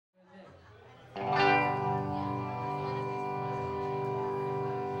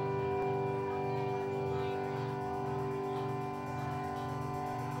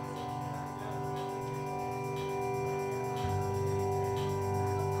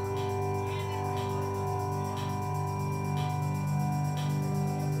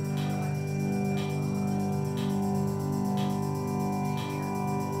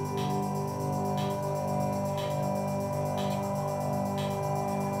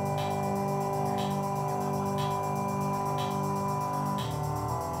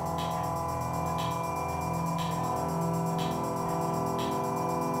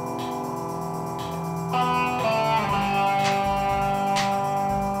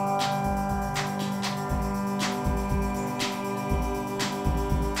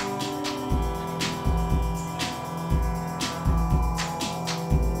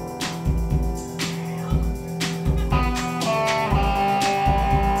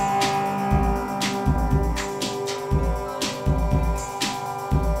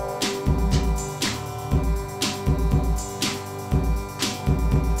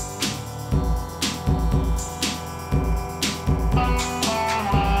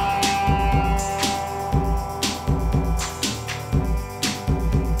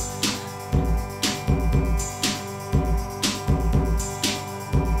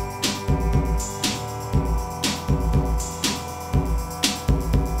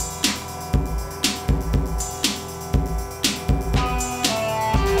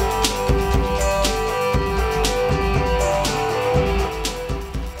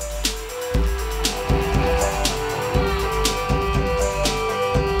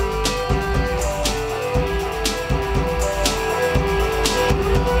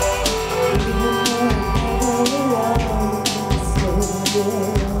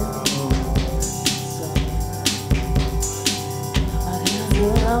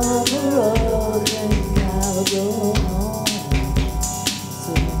on the road and gotta go home.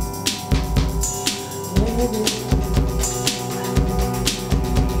 So, baby,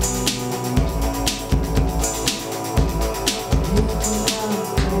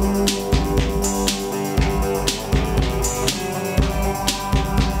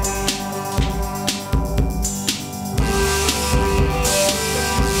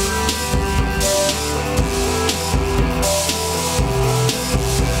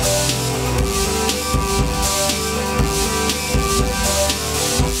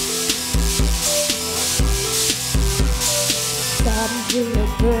 you look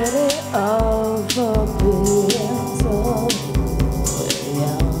pretty over being so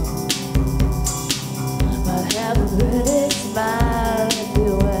young, but have a pretty smile if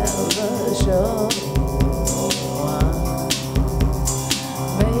you ever show one,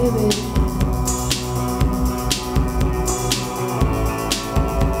 baby.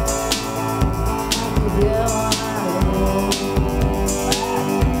 I'll give you one.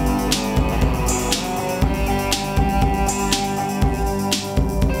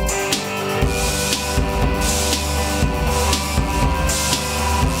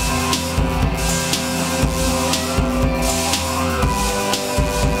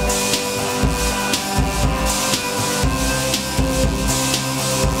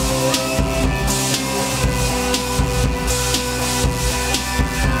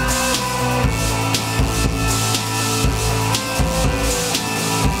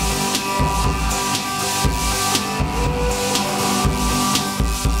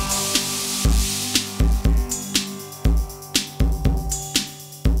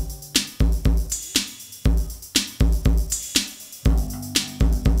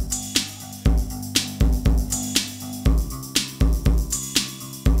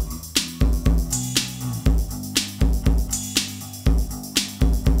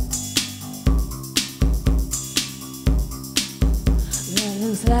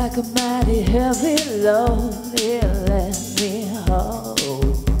 Looks like a mighty heavy load, it let me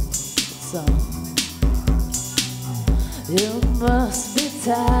hold some. You must be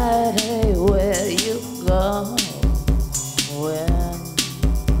tired, hey, where you go? When,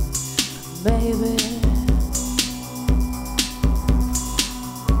 baby,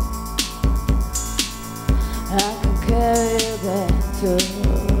 I can carry you back to.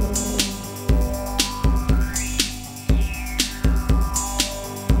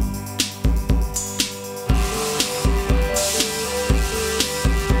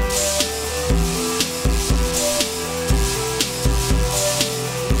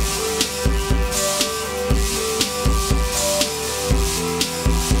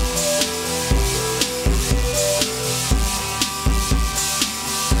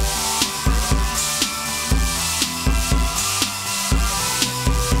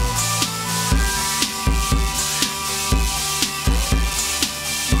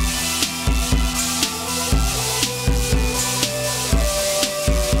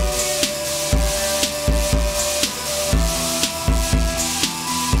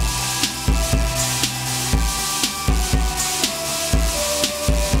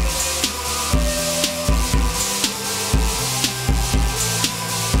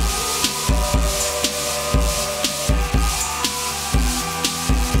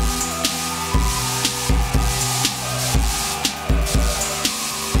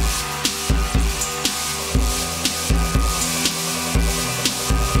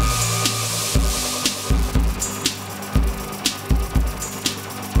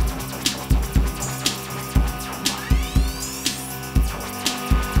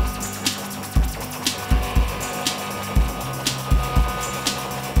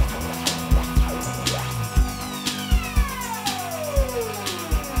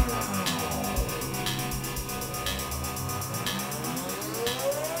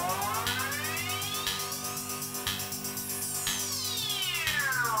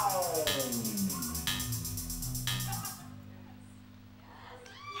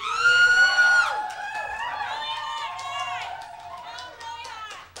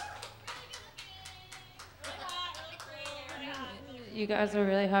 You guys are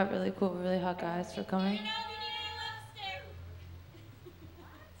really hot, really cool, really hot guys for coming.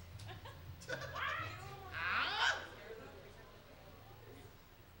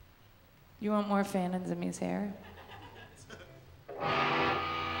 You want more Fan and Zimmy's hair?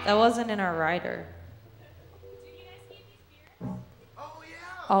 That wasn't in our rider. Oh,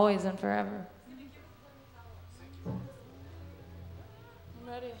 yeah. Always and forever. I'm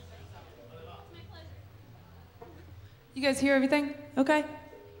ready. You guys hear everything? Okay?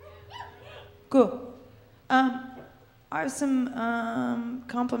 Cool. I have some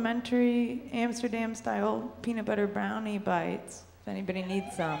complimentary Amsterdam-style peanut butter brownie bites, if anybody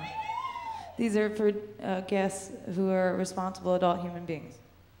needs some. These are for guests who are responsible adult human beings.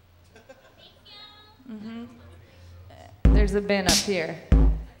 There's a bin up here.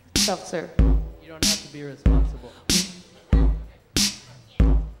 Self-serve. You don't have to be responsible.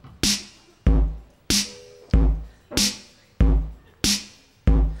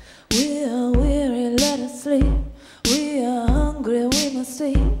 We are weary, let us sleep. We are hungry, we must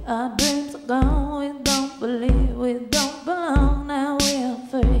eat. Our dreams are gone, we don't believe. We don't belong, now we are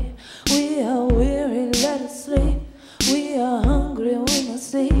free. We are weary, let us sleep. We are hungry, we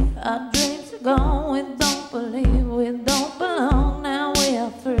must eat. Our dreams are gone, we don't believe. We don't belong, now we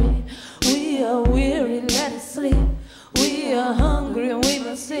are free. We are weary, let us sleep. We are hungry, we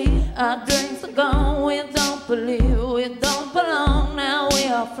must eat. Our dreams are gone, we don't believe. We don't belong, now we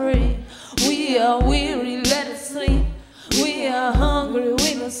are free. We are weary, let us sleep. We are hungry,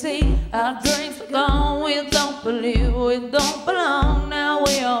 we must eat. Our dreams are gone, we don't believe. We don't belong, now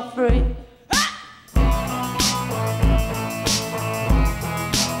we are free.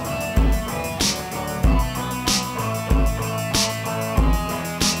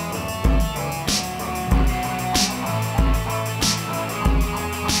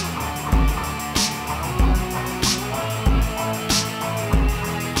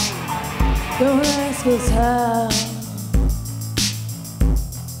 Don't ask us how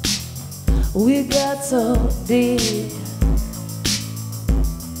we got so deep.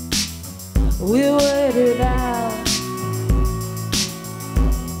 We waited out,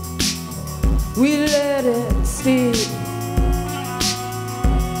 we let it steep.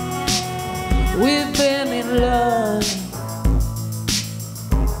 We've been in love,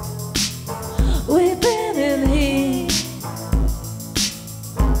 we've been in heat.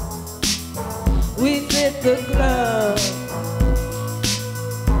 We fit the glove.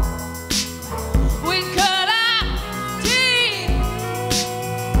 We cut our teeth.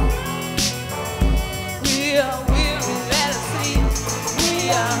 We are weary, let us sleep. We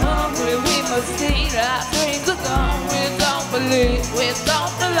are hungry, we must eat. Our dreams are gone, we don't believe. We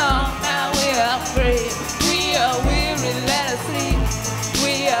don't belong, now we are free. We are weary, let us sleep.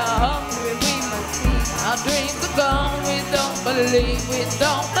 We are hungry, we must eat. Our dreams are gone, we don't believe. We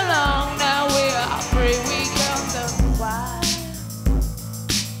don't belong, now we are free. We wonder why.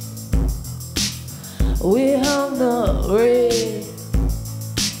 We hung the red.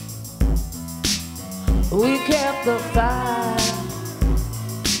 We kept the fire.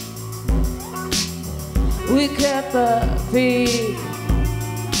 We kept the peace.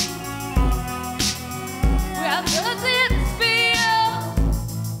 We are good in fear.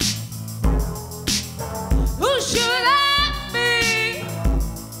 Who should I be?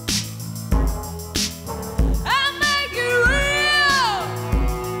 I make it real.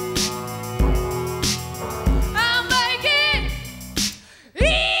 I make it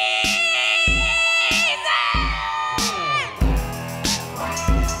easy.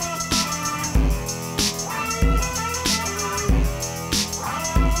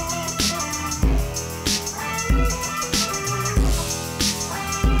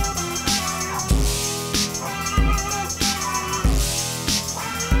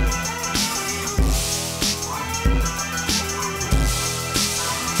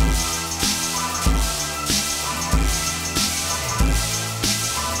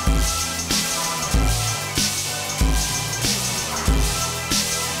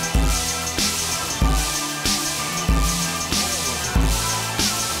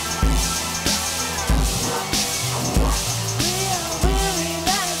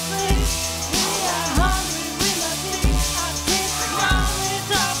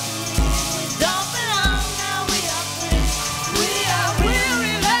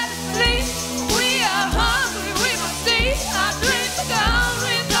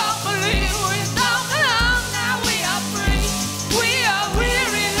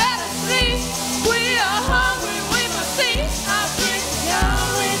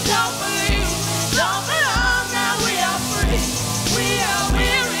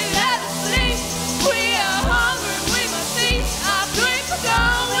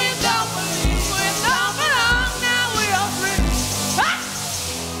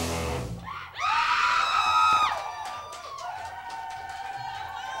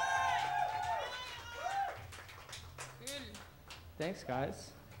 Thanks,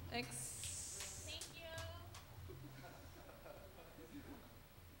 guys. Thanks. Thank you.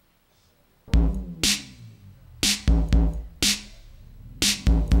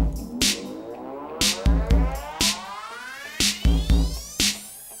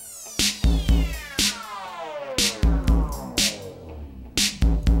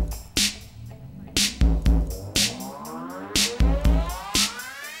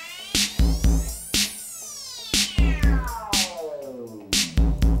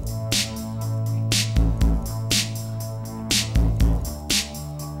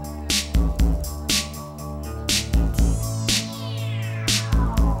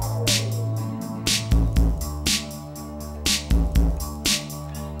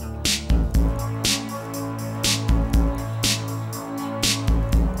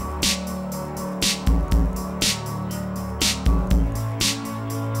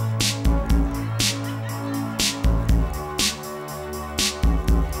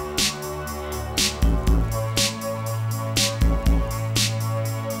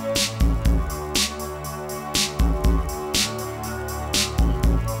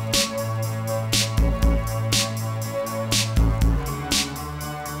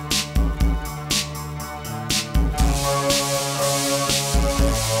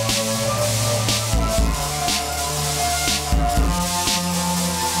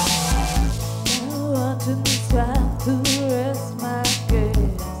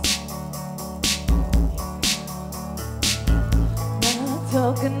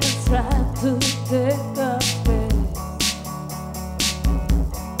 talking and trying to take a space.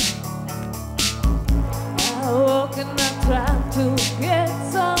 I walk and I try to get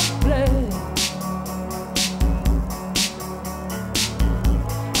someplace.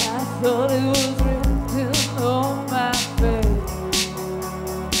 I thought it was written on my face.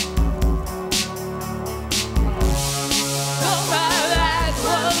 Oh, my life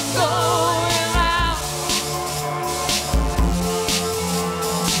was going out.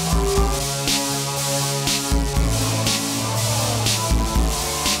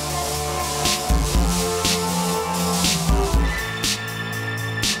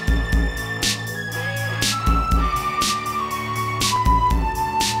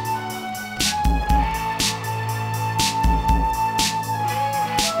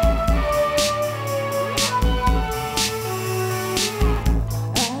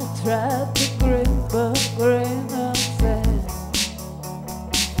 Tried to grip a grain of sand.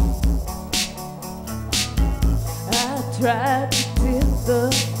 I tried to tip the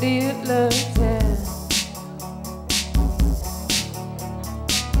dealer's hand.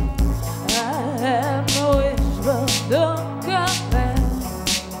 I had no wish but don't command.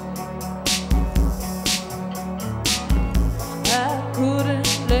 I couldn't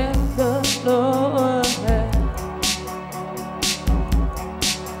let the Lord have.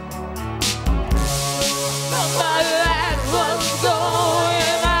 My light was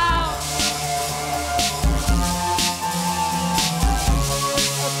going out.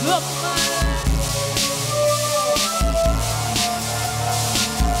 Look, my light.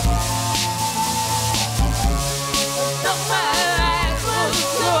 Look, my light was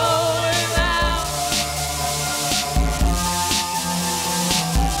going out.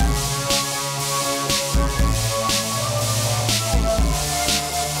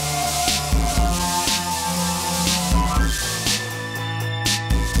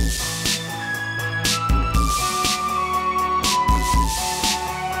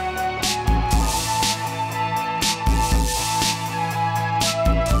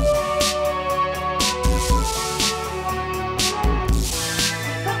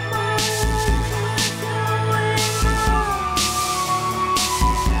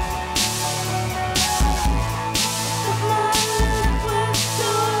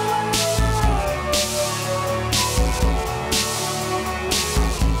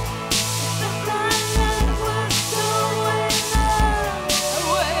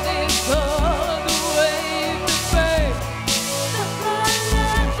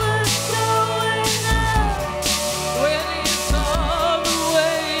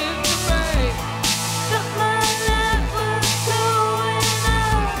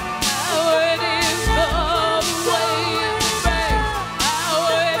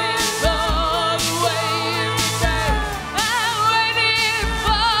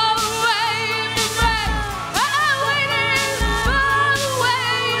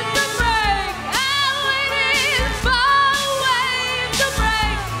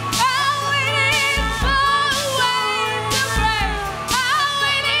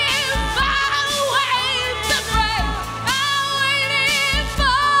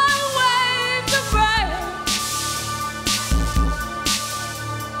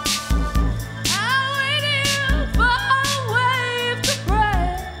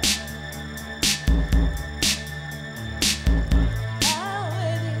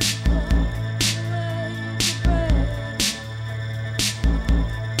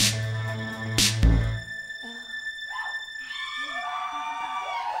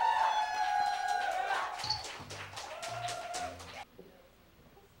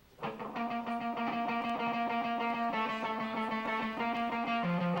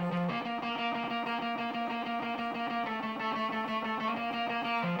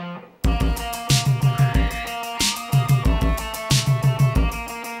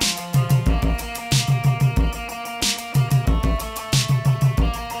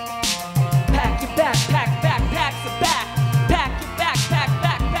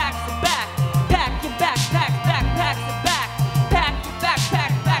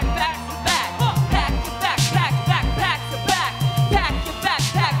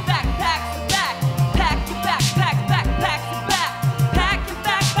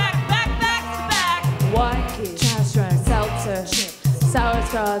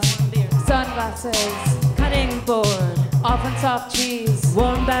 Sauerkraut, sunglasses, cutting board, often soft cheese,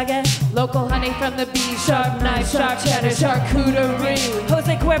 warm baguette, local honey from the bee, sharp knife, sharp cheddar, charcuterie,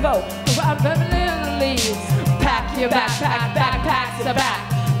 Jose Cuervo, around Beverly Hills. Pack your backpack, backpacks are back.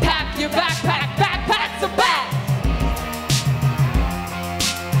 Pack your backpack, backpacks are back.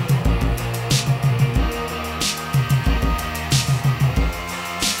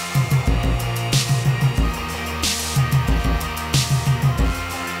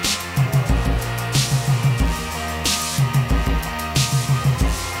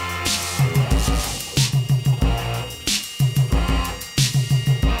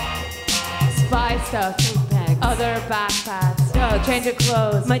 buy stuff, other backpacks, change of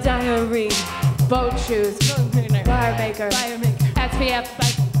clothes, my diary, boat shoes, fire maker,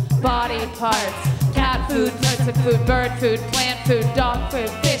 SPF, body parts, cat food, person food, bird food, plant food, dog food,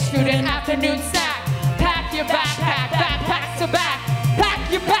 fish food, and afternoon snack. Pack your backpack, backpacks to back.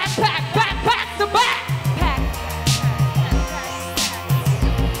 Pack your backpack, backpacks to back. Pack.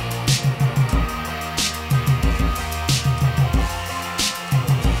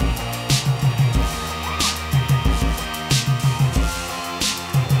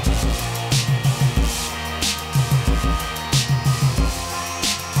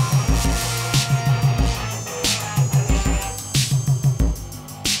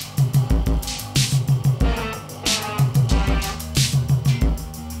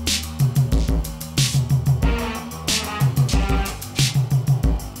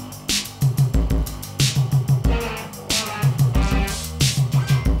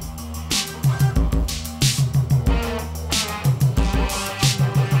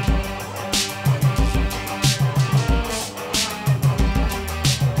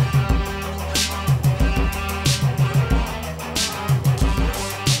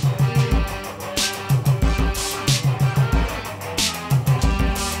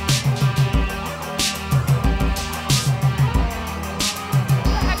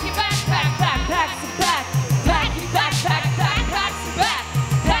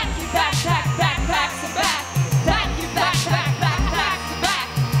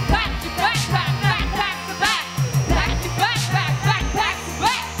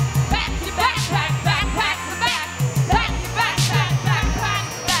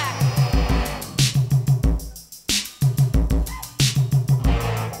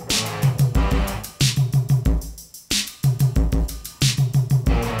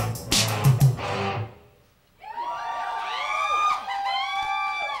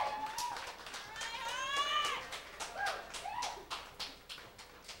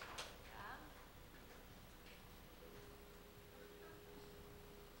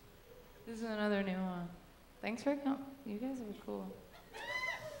 This is another new one. Thanks for coming. You guys are cool.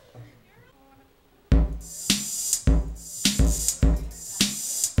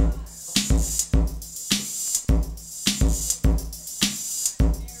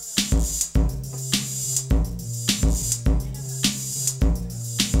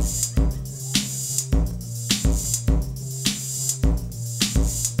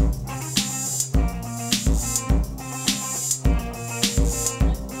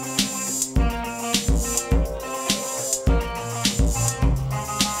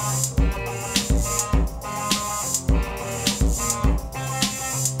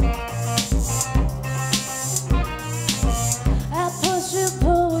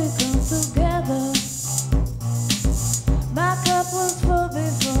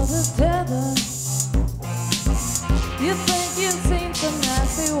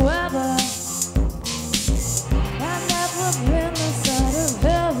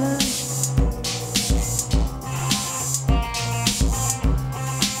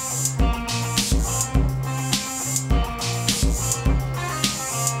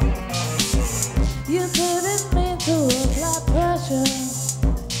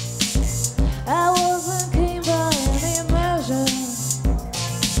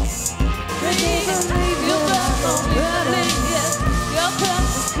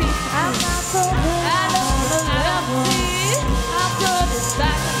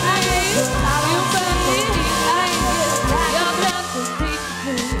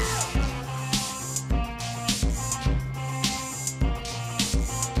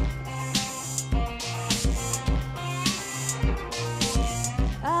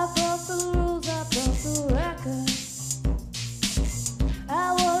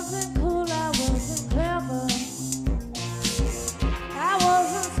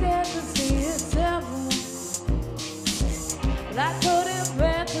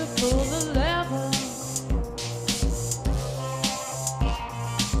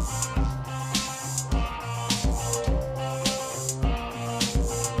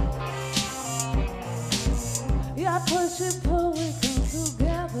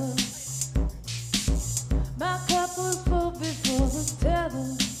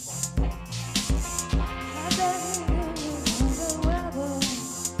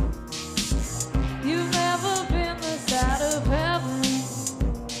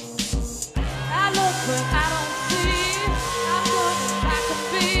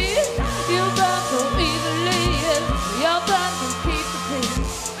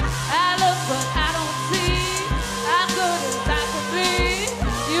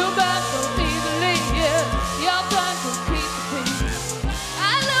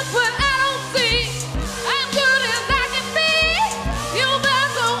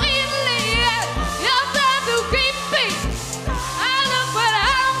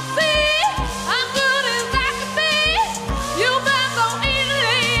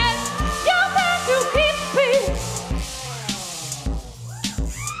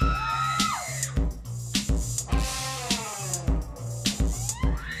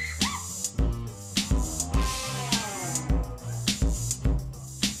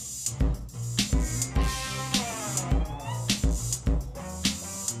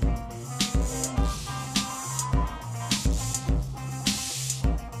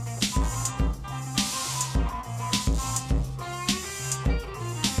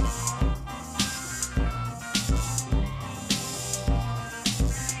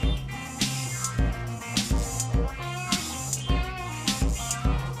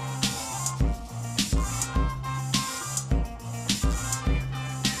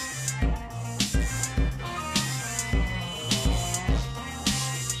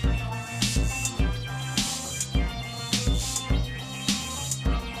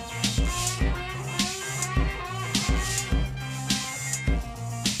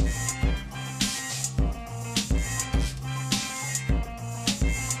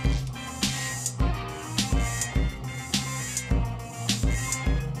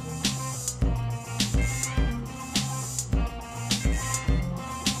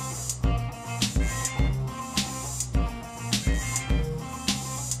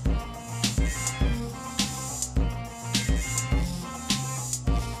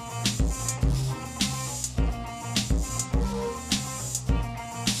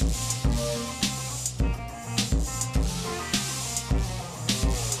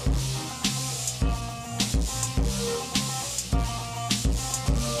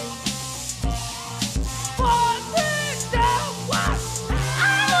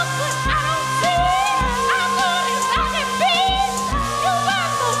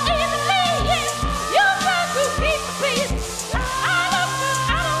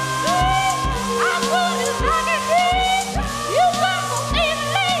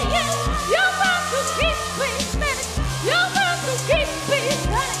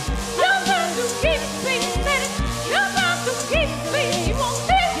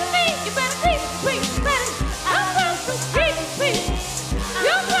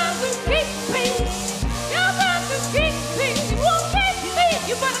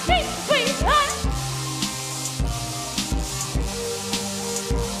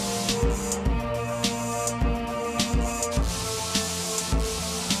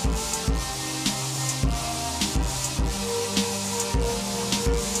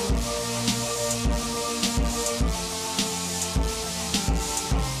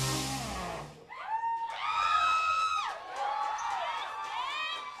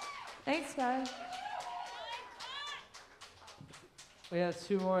 Thanks, guys. We have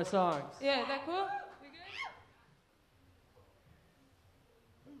 2 more songs. Yeah, is that cool? We good?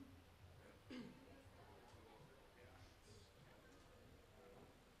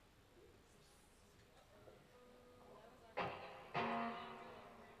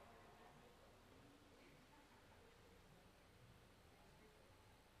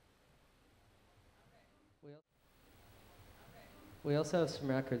 We also have some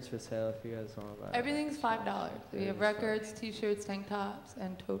records for sale if you guys want to buy. Everything's $5. We have records, t-shirts, tank tops,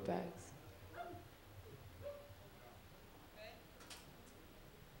 and tote bags.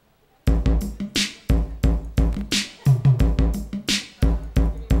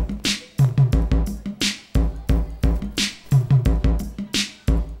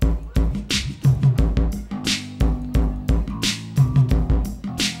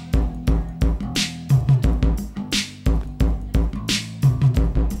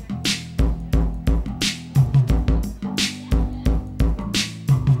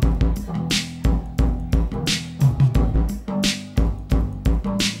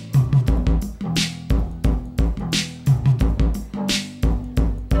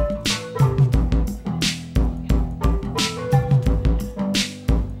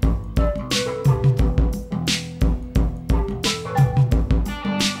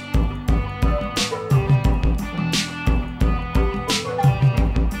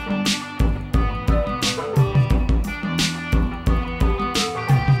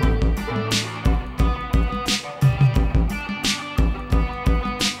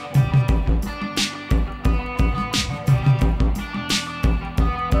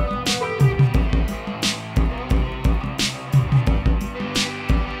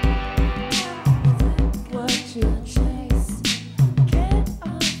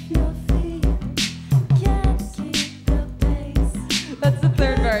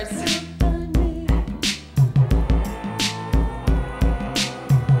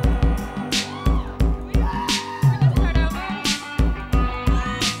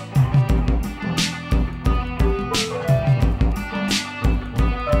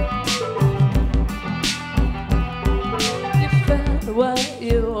 What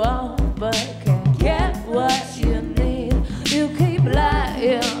you want, but can't get what you need. You keep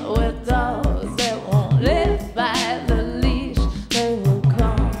lying with those that won't live by the leash. They will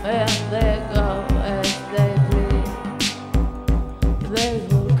come and they go as they please. They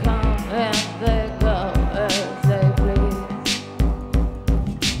will come and they go as they please.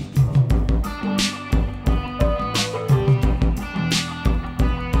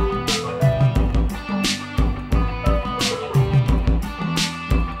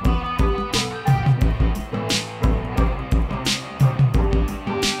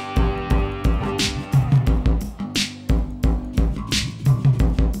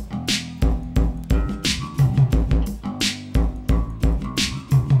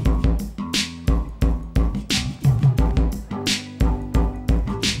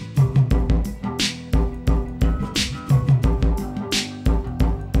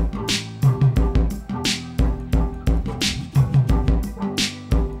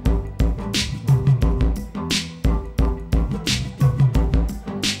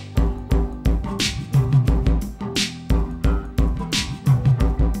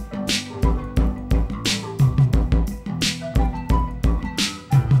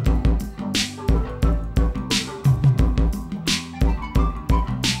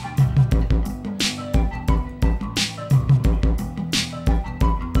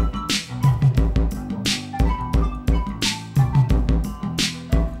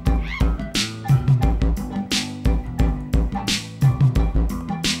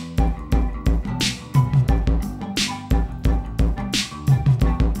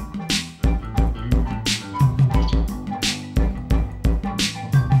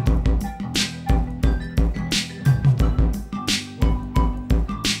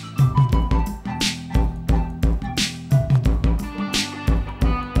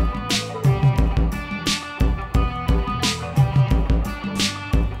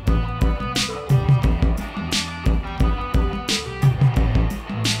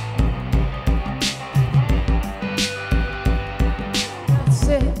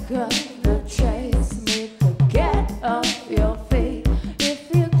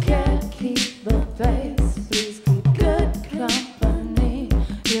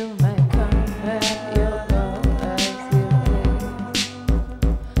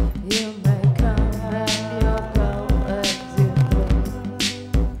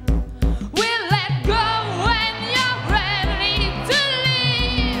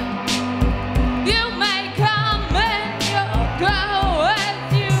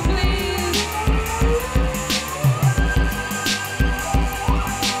 Please.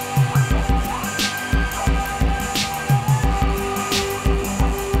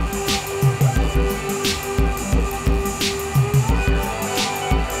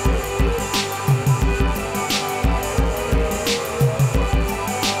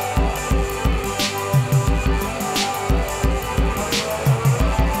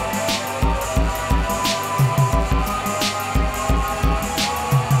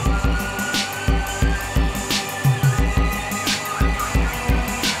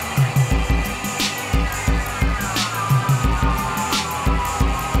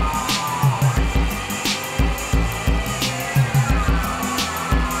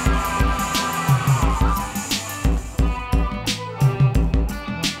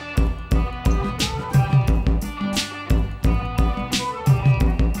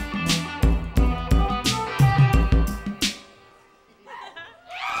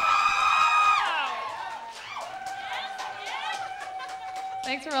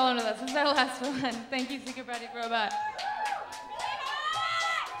 Thanks for rolling with us. This is our last one. Thank you, Secret Project Robot.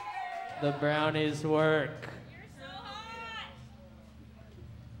 The brownies work.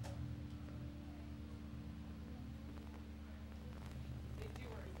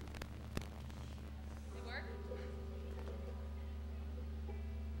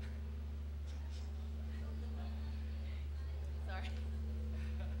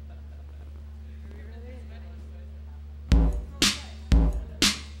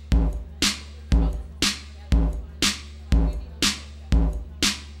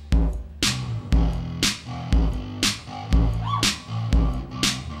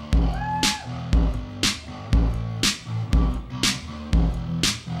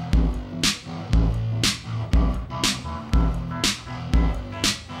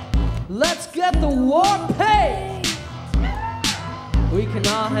 Let's get the war paid. We can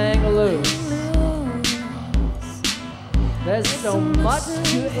all hang loose. There's so much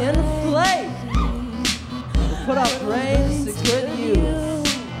to inflate. We'll put our brains to good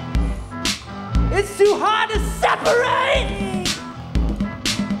use. It's too hard to separate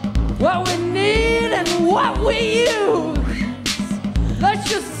what we need and what we use. Let's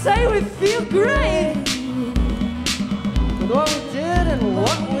just say we feel great with what we did and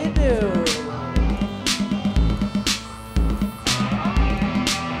what we do.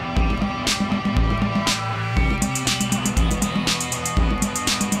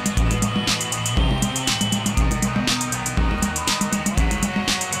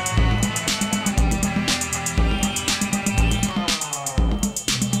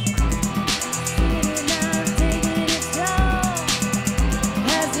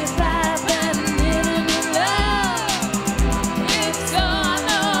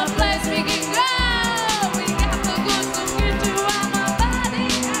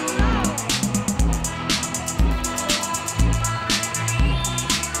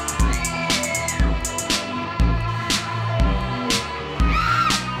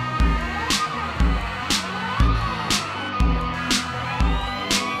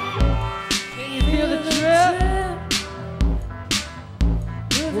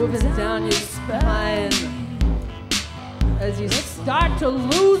 Moving down your spine as you start to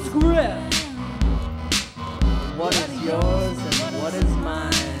lose grip. What is yours and what is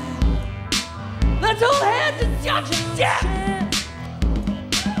mine? Let's hold hands and jump to death.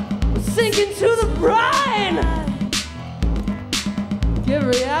 We're sinking to the brine. Give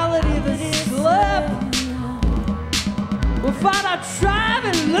reality the slip. We'll find our tribe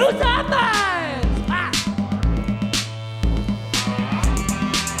and lose our minds. Ah.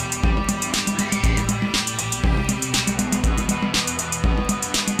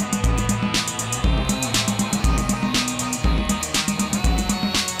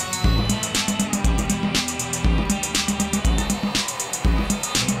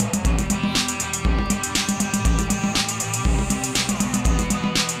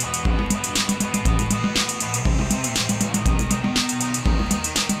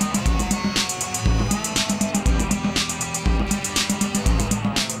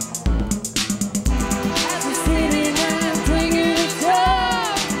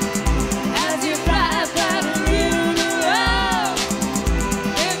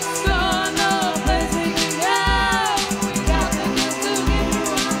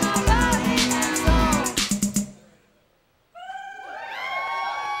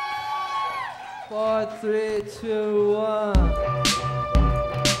 Four, three, two, one.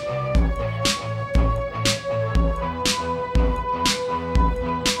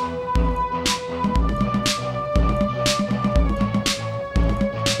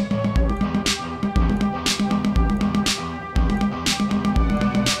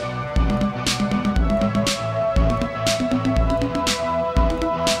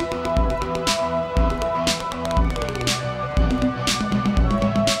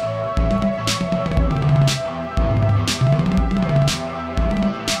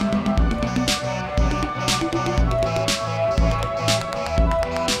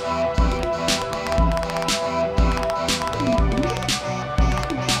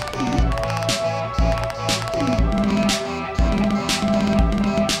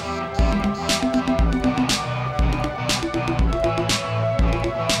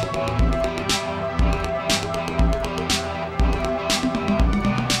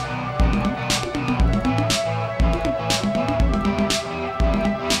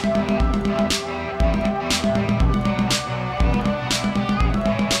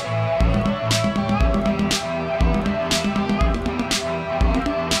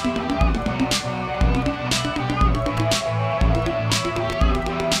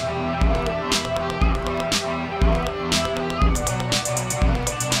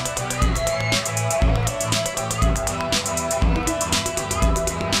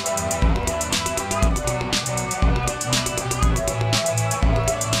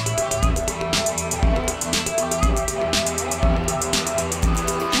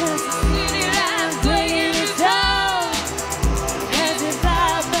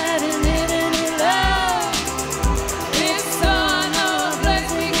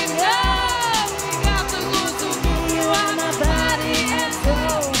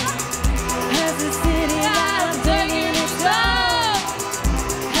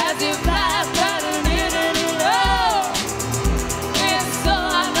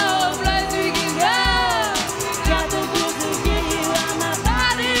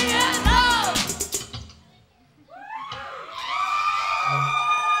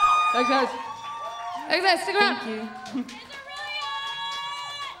 Thanks, guys. Thanks, guys. Stick around. Thank you.